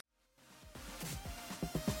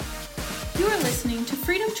You are listening to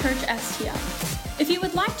Freedom Church STL. If you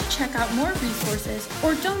would like to check out more resources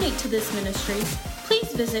or donate to this ministry,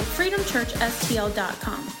 please visit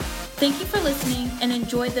freedomchurchstl.com. Thank you for listening and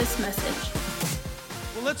enjoy this message.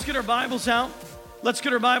 Well, let's get our Bibles out.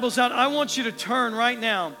 I want you to turn right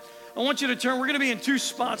now. We're going to be in two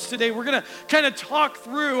spots today. We're going to kind of talk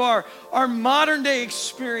through our modern day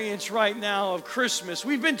experience right now of Christmas.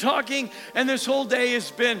 We've been talking, and this whole day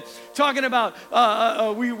has been talking about,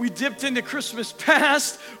 we dipped into Christmas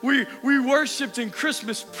past, we worshiped in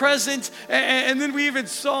Christmas present, and then we even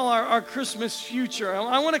saw our Christmas future.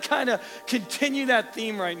 I want to kind of continue that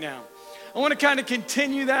theme right now. I want to kind of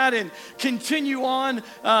continue that and continue on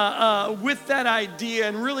with that idea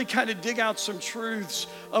and really kind of dig out some truths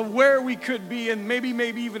of where we could be and maybe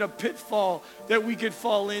even a pitfall that we could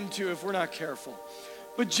fall into if we're not careful.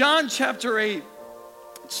 But John chapter 8,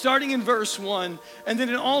 starting in verse 1, and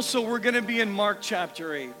then also we're going to be in Mark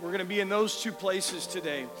chapter 8. We're going to be in those two places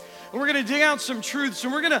today. And we're going to dig out some truths,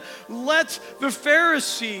 and we're going to let the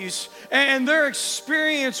Pharisees and their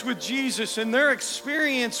experience with Jesus and their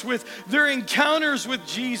experience with their encounters with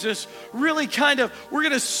Jesus really we're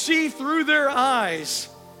going to see through their eyes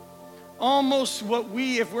almost what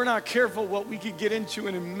if we're not careful, what we could get into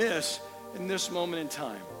and miss in this moment in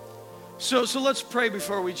time. So let's pray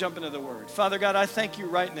before we jump into the Word. Father God, I thank you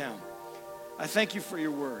right now. I thank you for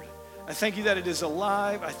your Word. I thank you that it is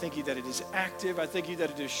alive. I thank you that it is active. I thank you that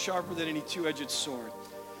it is sharper than any two-edged sword.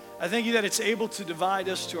 I thank you that it's able to divide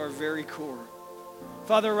us to our very core.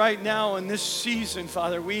 Father, right now in this season,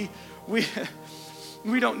 Father, we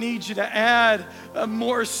don't need you to add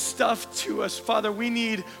more stuff to us. Father, we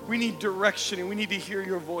need direction, and we need to hear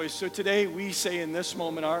your voice. So today we say in this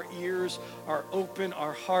moment, our ears are open,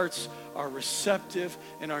 our hearts are receptive,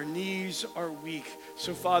 and our knees are weak.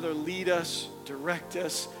 So Father, lead us, direct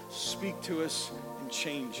us, speak to us, and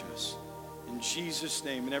change us. In Jesus'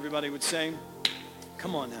 name. And everybody would say,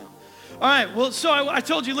 come on now. All right, well, so I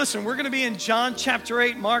told you, listen, we're going to be in John chapter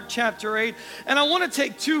 8, Mark chapter 8, and I want to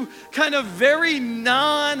take two kind of very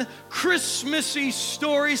non-Christmassy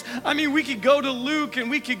stories. I mean, we could go to Luke, and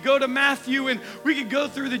we could go to Matthew, and we could go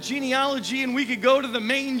through the genealogy, and we could go to the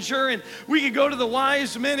manger, and we could go to the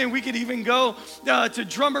wise men, and we could even go to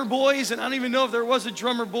drummer boys, and I don't even know if there was a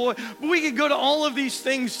drummer boy, but we could go to all of these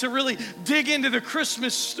things to really dig into the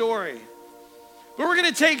Christmas story. But we're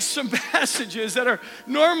going to take some passages that are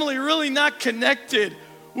normally really not connected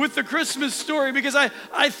with the Christmas story because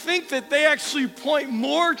I think that they actually point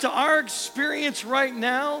more to our experience right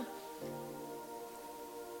now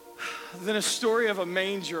than a story of a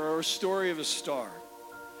manger or a story of a star.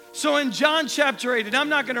 So in John chapter 8, and I'm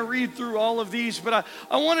not going to read through all of these, but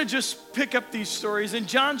I want to just pick up these stories. In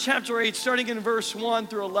John chapter 8, starting in verse 1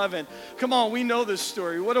 through 11, come on, we know this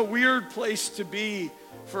story. What a weird place to be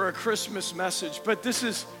for a Christmas message, but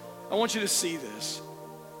I want you to see this.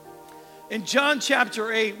 In John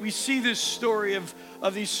chapter 8, we see this story of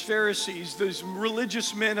these Pharisees, those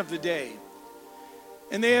religious men of the day.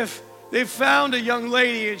 And they've found a young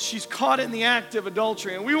lady, and she's caught in the act of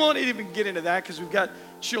adultery. And we won't even get into that because we've got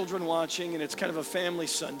children watching, and it's kind of a family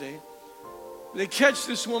Sunday. They catch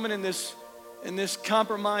this woman in this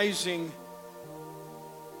compromising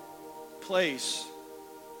place.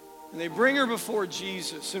 And they bring her before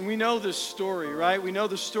Jesus. And we know this story, right? We know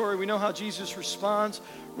the story. We know how Jesus responds,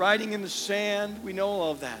 writing in the sand. We know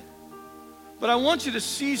all of that. But I want you to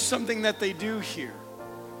see something that they do here.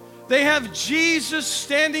 They have Jesus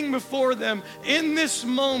standing before them in this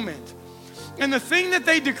moment. And the thing that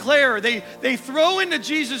they declare, they throw into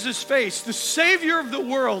Jesus' face, the Savior of the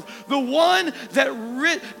world, the one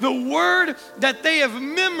the word that they have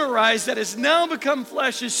memorized that has now become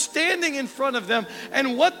flesh is standing in front of them.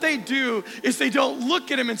 And what they do is they don't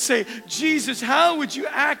look at him and say, Jesus, how would you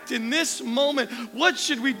act in this moment? What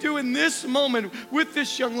should we do in this moment with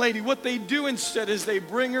this young lady? What they do instead is they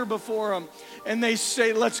bring her before him and they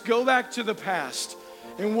say, let's go back to the past.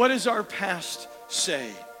 And what does our past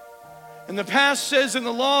say? And the past says in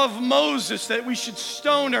the law of Moses that we should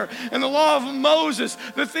stone her. And the law of Moses,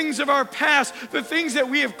 the things of our past, the things that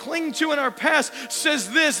we have clinged to in our past says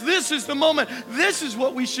this. This is the moment. This is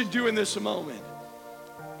what we should do in this moment.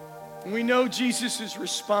 And we know Jesus'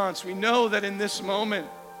 response. We know that in this moment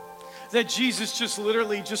that Jesus just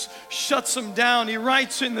literally just shuts them down. He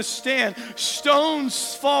writes in the stand,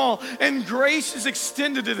 stones fall and grace is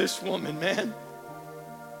extended to this woman, man.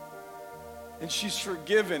 And she's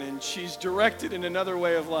forgiven and she's directed in another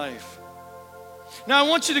way of life. Now I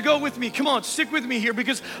want you to go with me. Come on, stick with me here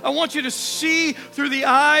because I want you to see through the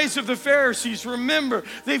eyes of the Pharisees. Remember,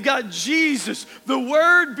 they've got Jesus, the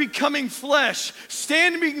Word becoming flesh,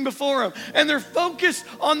 standing before them, and they're focused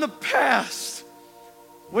on the past.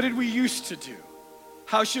 What did we used to do?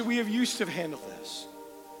 How should we have used to handle this?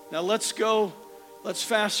 Now let's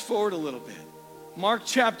fast forward a little bit. Mark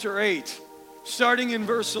chapter 8, starting in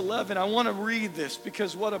verse 11. I want to read this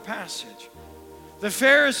because what a passage. The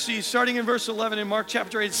Pharisees, starting in verse 11 in Mark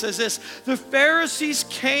chapter 8, it says this: the Pharisees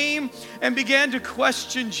came and began to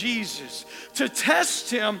question Jesus. To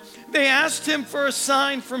test him, they asked him for a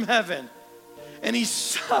sign from heaven. And he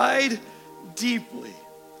sighed deeply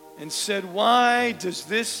and said, "Why does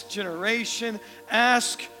this generation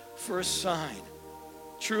ask for a sign?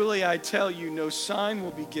 Truly I tell you, no sign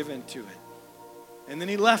will be given to it." And then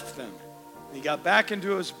he left them. And he got back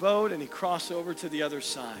into his boat and he crossed over to the other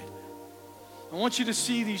side. I want you to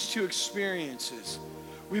see these two experiences.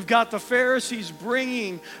 We've got the Pharisees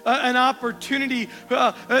bringing an opportunity,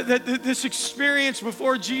 this experience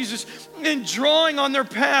before Jesus, and drawing on their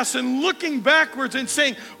past and looking backwards and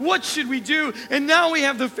saying, what should we do? And now we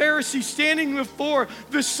have the Pharisees standing before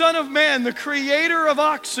the Son of Man, the creator of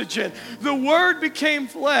oxygen. The Word became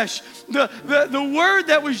flesh, the Word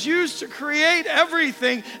that was used to create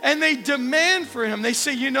everything, and they demand for him. They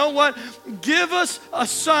say, you know what? Give us a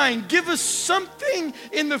sign. Give us something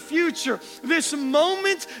in the future. This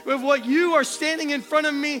moment of what you are standing in front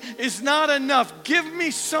of me is not enough. Give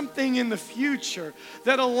me something in the future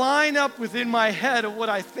that'll line up within my head of what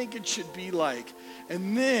I think it should be like.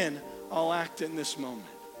 And then I'll act in this moment.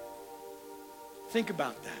 Think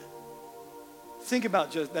about that. Think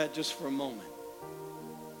about that just for a moment.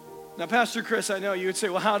 Now, Pastor Chris, I know you would say,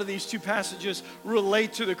 well, how do these two passages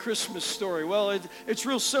relate to the Christmas story? Well, it's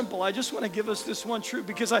real simple. I just want to give us this one truth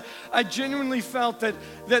because I genuinely felt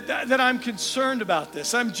that I'm concerned about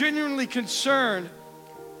this. I'm genuinely concerned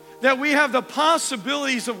that we have the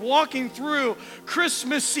possibilities of walking through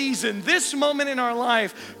Christmas season, this moment in our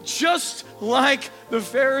life, just like the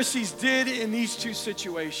Pharisees did in these two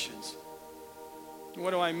situations.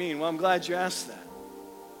 What do I mean? Well, I'm glad you asked that.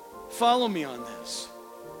 Follow me on this.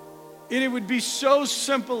 And it would be so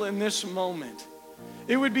simple in this moment.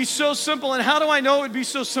 It would be so simple. And how do I know it would be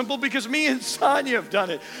so simple? Because me and Sonia have done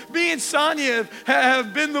it. Me and Sonia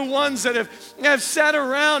have been the ones that have sat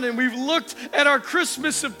around and we've looked at our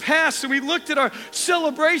Christmas of past and we looked at our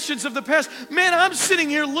celebrations of the past. Man, I'm sitting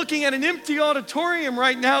here looking at an empty auditorium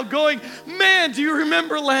right now going, man, do you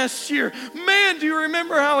remember last year? Man, do you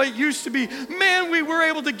remember how it used to be? Man, we were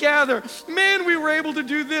able to gather. Man, we were able to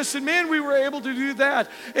do this. And man, we were able to do that.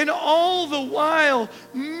 And all the while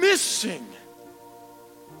missing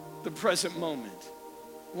the present moment.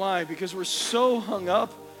 Why? Because we're so hung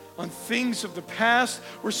up on things of the past.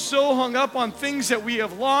 We're so hung up on things that we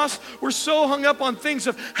have lost. We're so hung up on things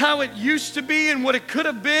of how it used to be and what it could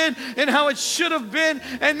have been and how it should have been.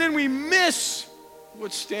 And then we miss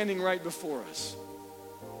what's standing right before us.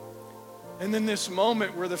 And then this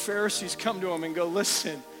moment where the Pharisees come to him and go,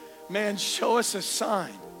 listen, man, show us a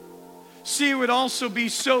sign. See, it would also be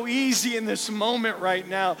so easy in this moment right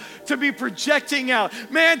now to be projecting out.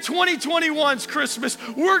 Man, 2021's Christmas,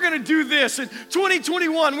 we're going to do this. And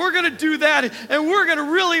 2021, we're going to do that. And we're going to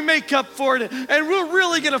really make up for it. And we're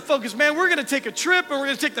really going to focus. Man, we're going to take a trip and we're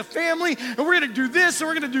going to take the family and we're going to do this and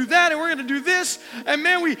we're going to do that and we're going to do this. And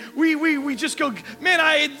man, we just go,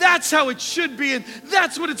 man, that's how it should be. And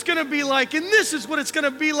that's what it's going to be like. And this is what it's going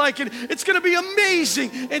to be like. And it's going to be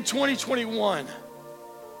amazing in 2021.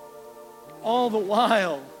 All the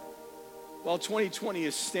while 2020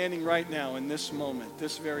 is standing right now in this moment,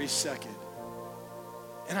 this very second.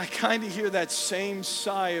 And I kind of hear that same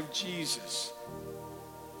sigh of Jesus.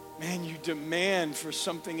 Man, you demand for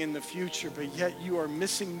something in the future, but yet you are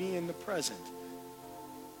missing me in the present.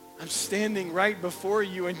 I'm standing right before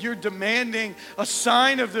you and you're demanding a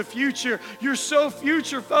sign of the future. You're so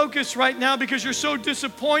future focused right now because you're so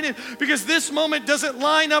disappointed because this moment doesn't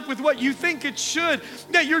line up with what you think it should.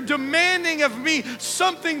 That you're demanding of me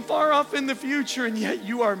something far off in the future and yet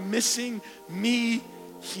you are missing me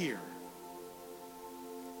here.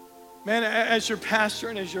 Man, as your pastor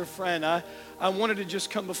and as your friend, I wanted to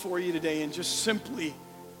just come before you today and just simply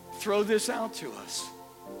throw this out to us.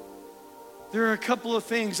 There are a couple of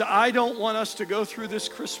things. I don't want us to go through this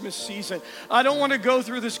Christmas season. I don't want to go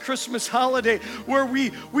through this Christmas holiday where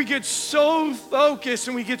we get so focused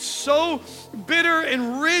and we get so bitter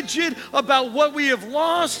and rigid about what we have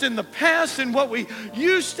lost in the past and what we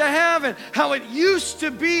used to have and how it used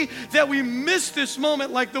to be that we miss this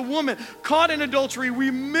moment like the woman caught in adultery.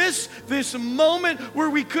 We miss this moment where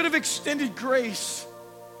we could have extended grace,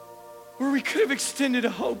 where we could have extended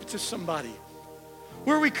a hope to somebody,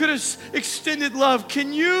 where we could have extended love.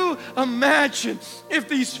 Can you imagine if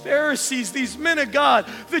these Pharisees, these men of God,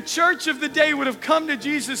 the church of the day would have come to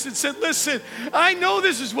Jesus and said, listen, I know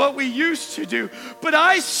this is what we used to do, but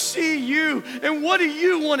I see you, and what do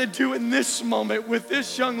you want to do in this moment with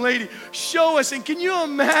this young lady? Show us. And can you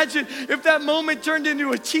imagine if that moment turned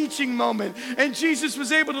into a teaching moment and Jesus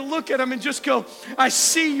was able to look at them and just go, I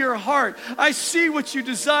see your heart. I see what you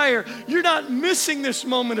desire. You're not missing this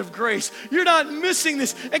moment of grace. You're not missing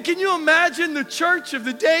this. And can you imagine the church of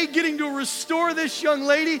the day getting to restore this young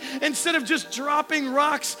lady instead of just dropping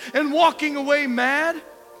rocks and walking away mad?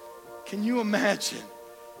 Can you imagine?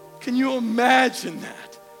 Can you imagine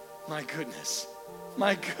that? My goodness.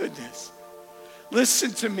 My goodness.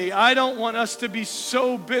 Listen to me. I don't want us to be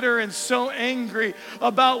so bitter and so angry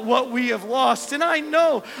about what we have lost. And I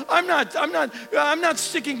know I'm not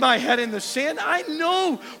sticking my head in the sand. I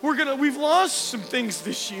know we've lost some things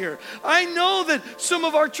this year. I know that some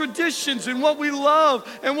of our traditions and what we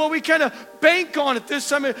love and what we kind of bank on at this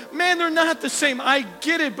time, man, they're not the same. I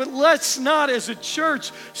get it, but let's not as a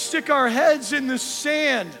church stick our heads in the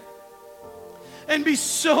sand and be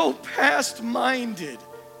so past-minded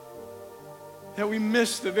that we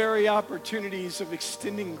miss the very opportunities of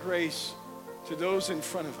extending grace to those in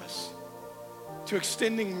front of us, to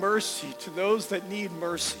extending mercy to those that need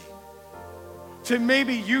mercy, to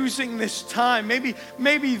maybe using this time, maybe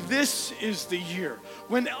this is the year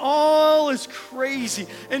when all is crazy,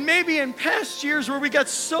 and maybe in past years where we got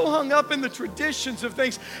so hung up in the traditions of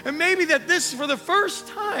things, and maybe that this, for the first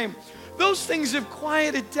time, those things have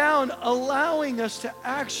quieted down, allowing us to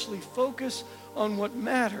actually focus on what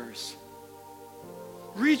matters.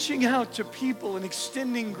 Reaching out to people and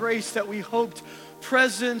extending grace that we hoped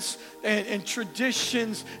presents and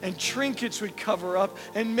traditions and trinkets would cover up.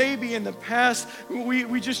 And maybe in the past,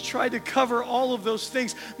 we just tried to cover all of those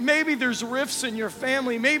things. Maybe there's rifts in your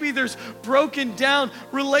family. Maybe there's broken down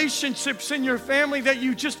relationships in your family that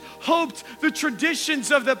you just hoped the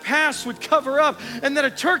traditions of the past would cover up, and that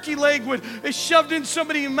a turkey leg is shoved in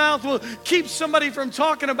somebody's mouth will keep somebody from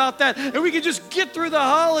talking about that, and we could just get through the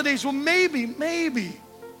holidays. Well, maybe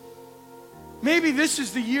this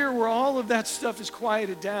is the year where all of that stuff is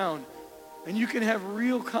quieted down and you can have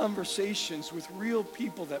real conversations with real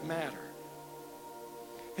people that matter.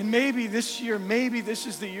 And maybe this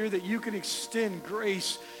is the year that you can extend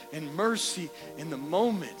grace and mercy in the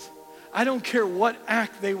moment. I don't care what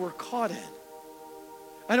act they were caught in.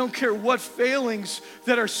 I don't care what failings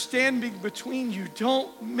that are standing between you.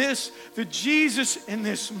 Don't miss the Jesus in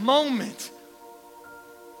this moment.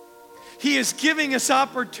 He is giving us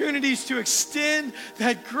opportunities to extend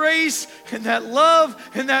that grace and that love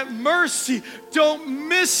and that mercy. Don't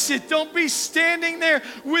miss it. Don't be standing there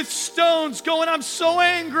with stones going, I'm so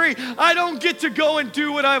angry, I don't get to go and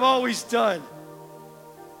do what I've always done.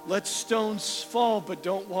 Let stones fall, but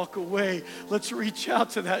don't walk away. Let's reach out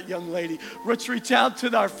to that young lady. Let's reach out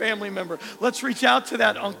to our family member. Let's reach out to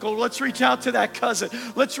that uncle. Let's reach out to that cousin.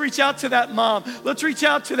 Let's reach out to that mom. Let's reach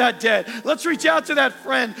out to that dad. Let's reach out to that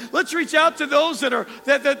friend. Let's reach out to those that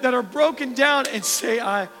are broken down and say,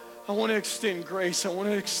 I want to extend grace. I want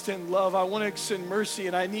to extend love. I want to extend mercy,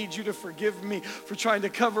 and I need you to forgive me for trying to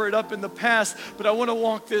cover it up in the past, but I want to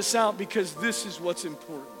walk this out because this is what's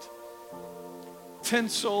important.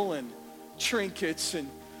 Tinsel and trinkets and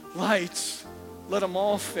lights, let them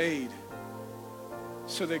all fade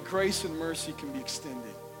so that grace and mercy can be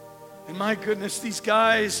extended. And my goodness, these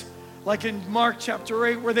guys, like in Mark chapter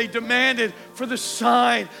 8, where they demanded for the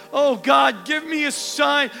sign. Oh God, give me a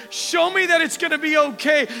sign. Show me that it's going to be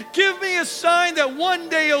okay. Give me a sign that one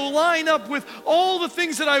day it'll line up with all the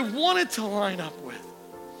things that I wanted to line up with.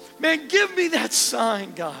 Man, give me that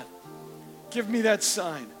sign, God. Give me that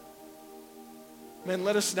sign. Man,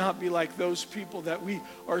 let us not be like those people that we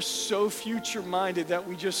are so future-minded that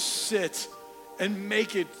we just sit and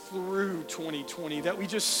make it through 2020, that we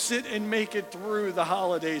just sit and make it through the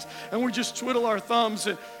holidays, and we just twiddle our thumbs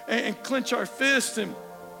and clench our fists and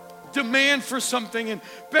demand for something and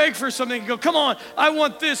beg for something and go, come on, I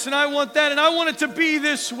want this and I want that and I want it to be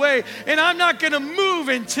this way, and I'm not going to move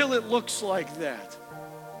until it looks like that.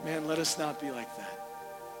 Man, let us not be like that.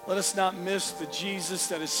 Let us not miss the Jesus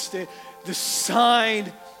that is the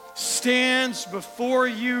sign stands before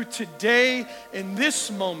you today, in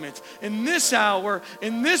this moment, in this hour,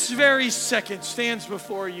 in this very second, stands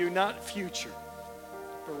before you, not future,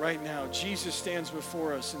 but right now. Jesus stands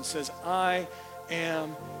before us and says, I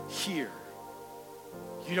am here.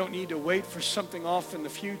 You don't need to wait for something off in the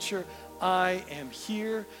future. I am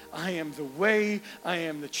here. I am the way, I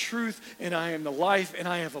am the truth, and I am the life, and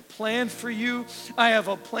I have a plan for you. I have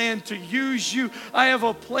a plan to use you. I have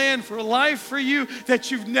a plan for life for you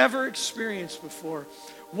that you've never experienced before.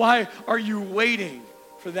 Why are you waiting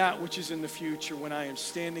for that which is in the future when I am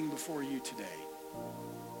standing before you today?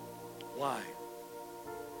 Why?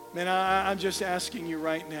 Man, I'm just asking you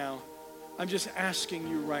right now. I'm just asking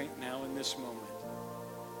you right now in this moment.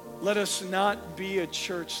 Let us not be a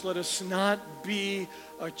church. Let us not be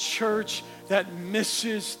a church that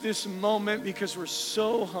misses this moment because we're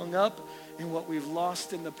so hung up in what we've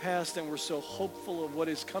lost in the past and we're so hopeful of what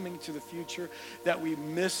is coming to the future that we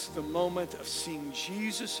miss the moment of seeing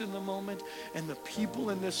Jesus in the moment and the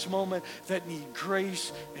people in this moment that need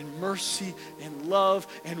grace and mercy and love,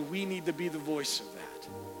 and we need to be the voice of that.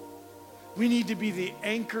 We need to be the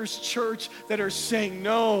anchors church that are saying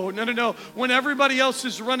no. When everybody else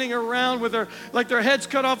is running around with their heads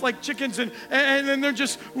cut off like chickens and then they're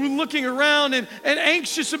just looking around and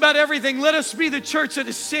anxious about everything, let us be the church that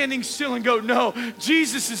is standing still and go, no,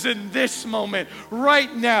 Jesus is in this moment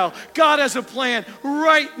right now. God has a plan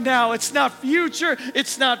right now. It's not future.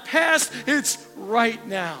 It's not past. It's right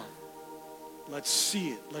now. Let's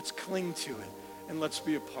see it. Let's cling to it. And let's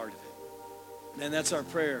be a part of it. And that's our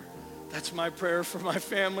prayer. That's my prayer for my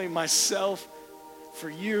family, myself, for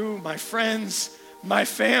you, my friends, my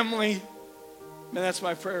family. Man, that's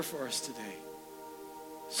my prayer for us today.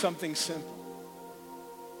 Something simple,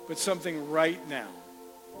 but something right now.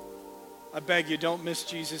 I beg you, don't miss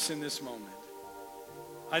Jesus in this moment.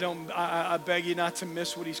 I beg you not to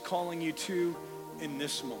miss what he's calling you to in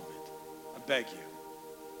this moment. I beg you.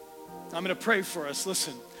 I'm going to pray for us.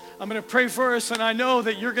 Listen. I'm going to pray for us, and I know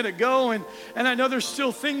that you're going to go, and I know there's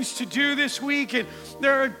still things to do this week, and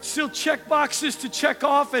there are still check boxes to check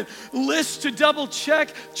off and lists to double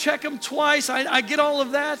check them twice. I get all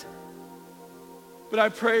of that. But I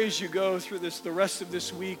pray as you go through the rest of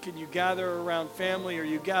this week and you gather around family or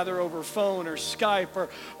you gather over phone or Skype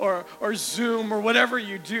or Zoom or whatever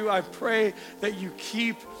you do, I pray that you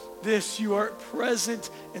keep this. You are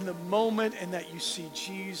present in the moment and that you see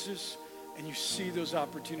Jesus and you see those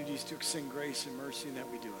opportunities to extend grace and mercy and that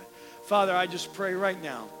we do it. Father, I just pray right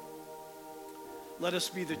now, let us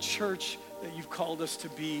be the church that you've called us to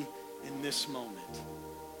be in this moment.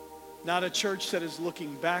 Not a church that is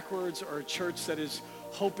looking backwards or a church that is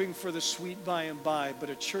hoping for the sweet by and by, but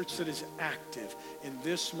a church that is active in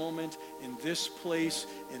this moment, in this place,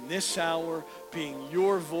 in this hour, being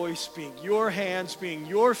your voice, being your hands, being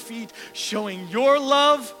your feet, showing your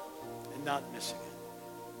love and not missing it.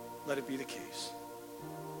 Let it be the case.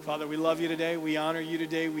 Father, we love you today. We honor you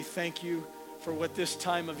today. We thank you for what this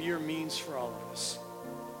time of year means for all of us.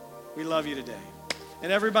 We love you today.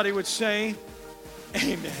 And everybody would say,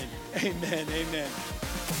 amen, amen, amen.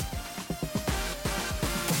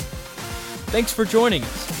 Thanks for joining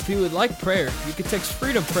us. If you would like prayer, you can text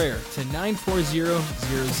Freedom Prayer to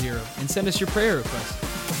 94000 and send us your prayer request.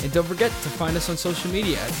 And don't forget to find us on social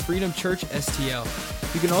media at Freedom Church STL.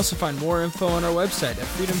 You can also find more info on our website at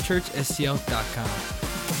freedomchurchstl.com.